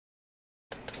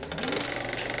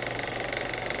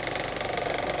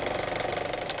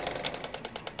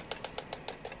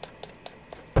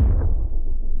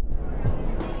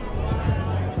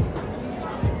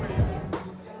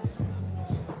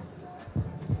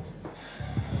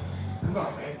Come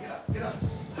on, man. Get up. Get up.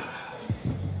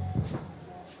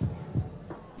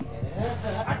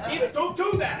 God damn it, don't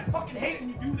do that! I fucking hate when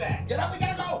you do that! Get up, we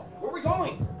gotta go! Where are we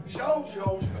going? Show.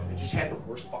 I just had the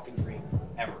worst fucking dream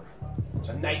ever. It's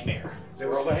a nightmare.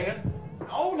 Squirrel banging?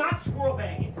 No, not squirrel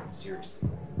banging. Seriously.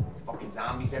 Fucking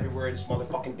zombies everywhere in this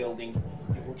motherfucking building.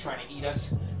 People were trying to eat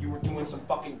us. You were doing some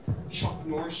fucking Chuck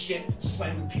Norris shit,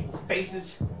 slamming people's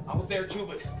faces. I was there too,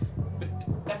 but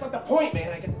that's not the point,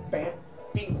 man. I get this bad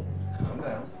feeling. Calm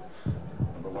down.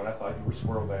 Number one, I thought you were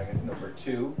squirrel banging. Number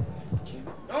two,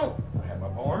 no, I had my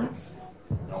arms.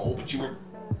 No, but you were.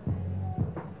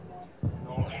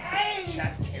 No, hey!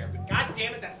 Chest hair, but god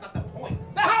damn it, that's not the point.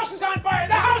 The house is on fire!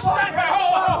 The house is on fire!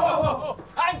 Oh,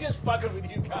 I'm just fucking with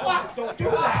you guys. What? Don't do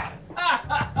that!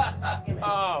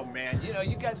 Oh man, you know,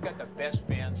 you guys got the best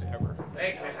fans ever.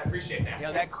 Thanks, man. I appreciate that. You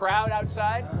know, that crowd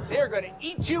outside, they're gonna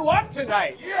eat you up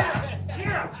tonight. Yes!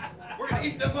 Yes! We're gonna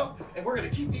eat them up, and we're gonna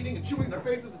keep eating and chewing their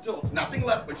faces until it's nothing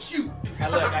left but shoot.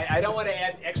 Now look, I don't want to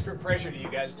add extra pressure to you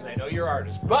guys because I know you're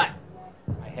artists, but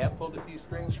I have pulled a few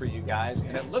strings for you guys,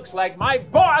 and it looks like my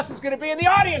boss is gonna be in the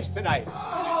audience tonight.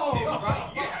 Oh,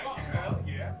 right.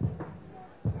 Yeah.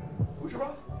 Who's your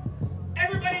boss?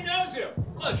 Everybody knows him.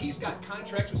 Look, he's got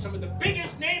contracts with some of the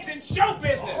biggest names in show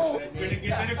business. Oh, we're gonna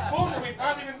get that exposure we've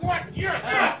hardly been wanting.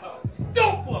 Yes!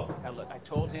 Don't blow! Now look, I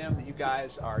told him that you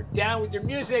guys are down with your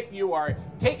music, you are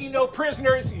taking no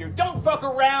prisoners, you don't fuck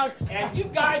around, and you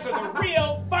guys are the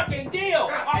real fucking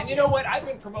deal. And you know what I've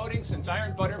been promoting since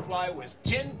Iron Butterfly was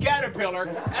Tin Caterpillar,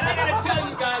 and I gotta tell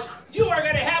you guys, you are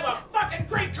gonna have a fucking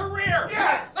great career.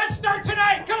 Yes! Let's start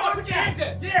tonight. Come on, put your hands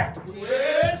in. Yeah!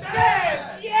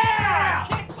 Twiztid! Yeah!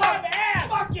 Kick some ass!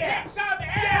 Fuck yeah! Kick some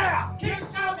ass! Yeah! Kick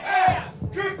some ass!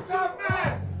 Kick some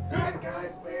ass! That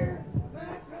guy's weird.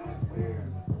 That guy's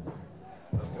weird.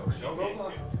 Let's go. Show goes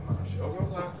on. Show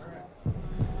goes on.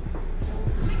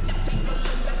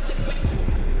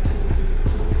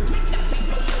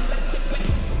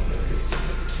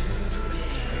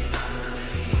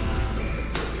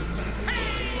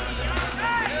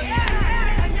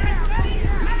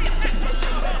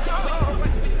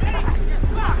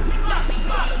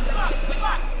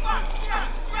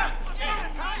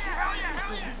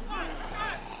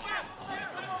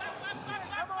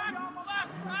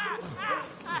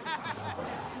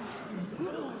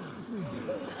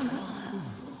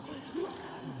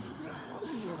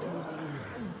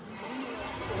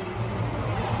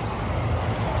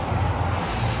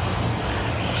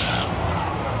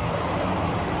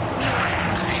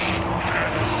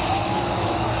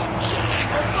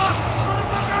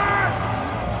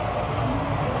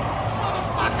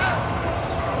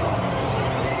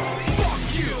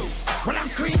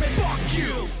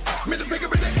 Middle finger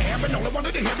in the air, but all I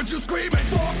wanted to hear was you screaming.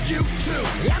 Fuck you too.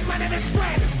 I'm running the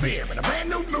stratosphere in a brand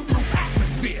new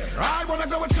atmosphere. I wanna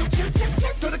go and shoot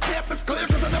to the campus clear,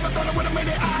 cause I never thought I would've made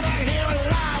it out of here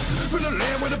alive. From the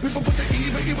land where the people put the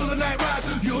evil the night ride.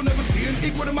 You'll never see an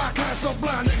equal to my kind, so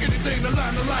blind to anything to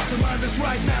line the life to mind is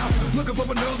right now. Looking for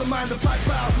another mind to fight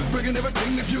foul, bringing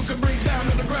everything that you can bring down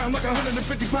on the ground like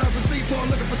 150 pounds of C4.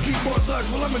 Looking for keyboard thugs,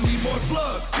 well I'ma need more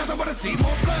slug, cause I wanna see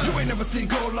more blood. You ain't never seen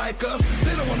gold like us,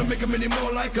 they don't wanna make them any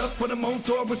more like us. Put them on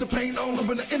tour with the paint on,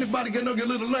 hoping that anybody can know your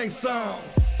little lane song.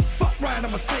 Fuck right,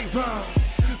 I'ma stay wrong.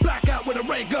 Black out with a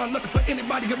ray gun, looking for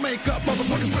anybody to make up.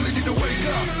 Motherfuckers really need to wake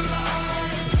up.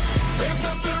 There's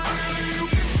something really you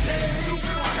can say.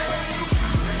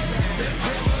 That's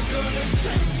never gonna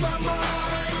change my mind.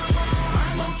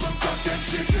 I'm on some fucking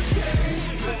shit today.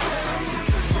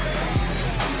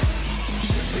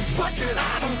 Just say fuck it,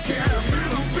 I don't care.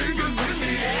 Middle fingers in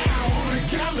the air. Only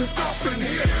careless up in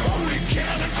here. Only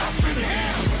careless up in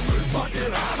here. Just say fuck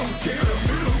it, I don't care.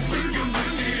 Middle fingers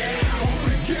in the air.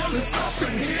 Only careless up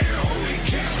in here. Only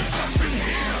careless up in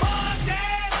here. Fuck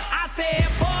that! I said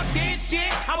fuck this shit.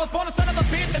 I was born a son of a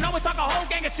bitch and always talk a whole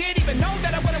gang of shit. Even know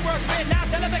that I wouldn't work spit. Now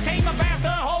till I became a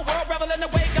bastard. Whole world revel in the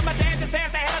wake of my damn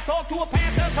disaster. Had to talk to a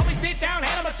pastor. Told me sit down,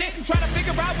 handle my shit, and try to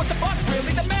figure out what the fuck's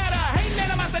really the matter. Hate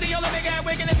animosity, only big and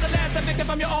wicked is the last. A victim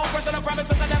from your own personal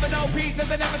promises. I never know pieces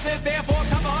and emphasis. Therefore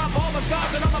cover up all my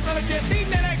scars and all my blemishes.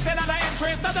 Need an exit out of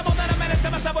interest. Nothing more than a minute to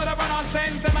myself with a run on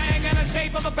sentence. And my anger in the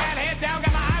shape of a bad head down.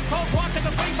 Got my eyes closed, watching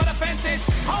the swing for the fences.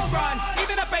 Home run,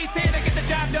 even a base hit to get the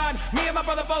job done. Me and my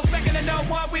brother both second to no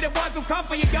one. We the ones who come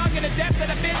for you young in the depths of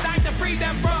the midnight to free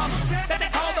them from that they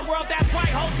call the world. That's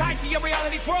right, hold tight to your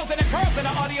reality. Swirls and it curls in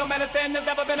the audio medicine. There's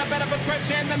never been a better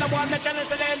prescription than the one that you're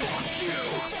listening. Fuck you.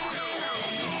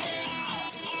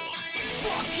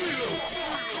 Fuck you.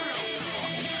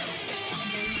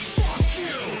 Fuck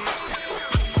you.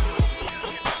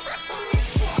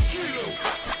 Fuck you.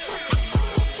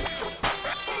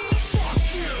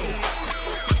 Fuck you.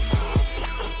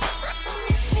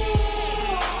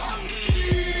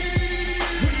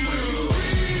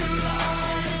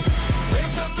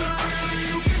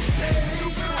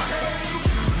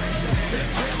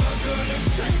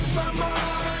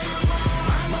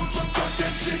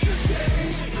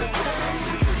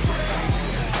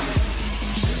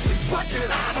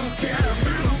 care.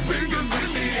 Middle fingers in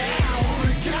the air.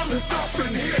 Only careless up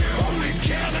in here. Only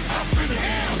careless up in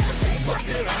here. Fuck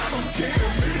it, I don't care.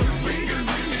 Middle fingers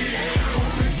in the air.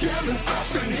 Only careless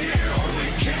up in here. Only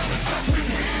careless up in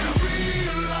here.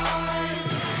 Realize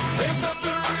there's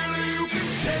nothing really you can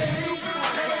say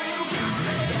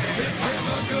that's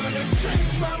ever gonna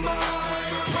change my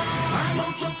mind. I'm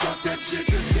on some fuck that shit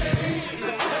today.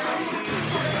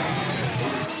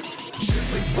 Just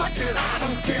say fuck it, I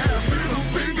don't care. Middle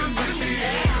fingers in the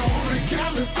air. Only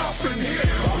careless up in here.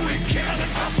 Only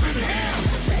careless up in here.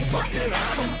 Say fuck it,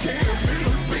 I don't care.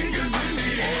 Middle fingers in the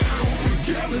air. Only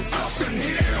careless up in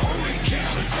here. Only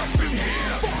careless up in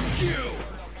here. Fuck you.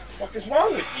 What is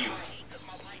wrong with you?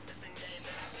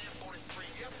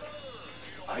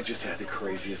 I just had the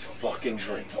craziest fucking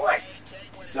dream. What?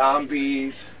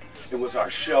 Zombies. It was our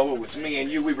show. It was me and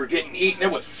you. We were getting eaten.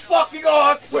 It was fucking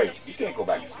awesome. Wait, you can't go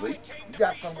back to sleep. You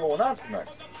got something going on tonight.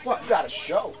 What? You got a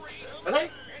show.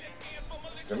 Tonight?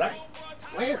 Tonight?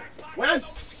 Where? When?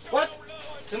 What?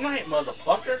 Tonight,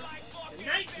 motherfucker.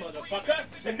 Tonight, motherfucker.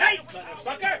 Tonight,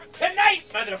 motherfucker. Tonight,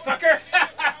 motherfucker.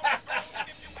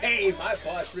 Hey, my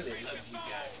boss really loves you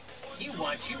guys. He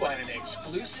wants you on an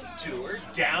exclusive tour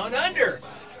down under.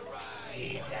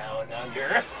 Hey, down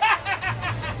under.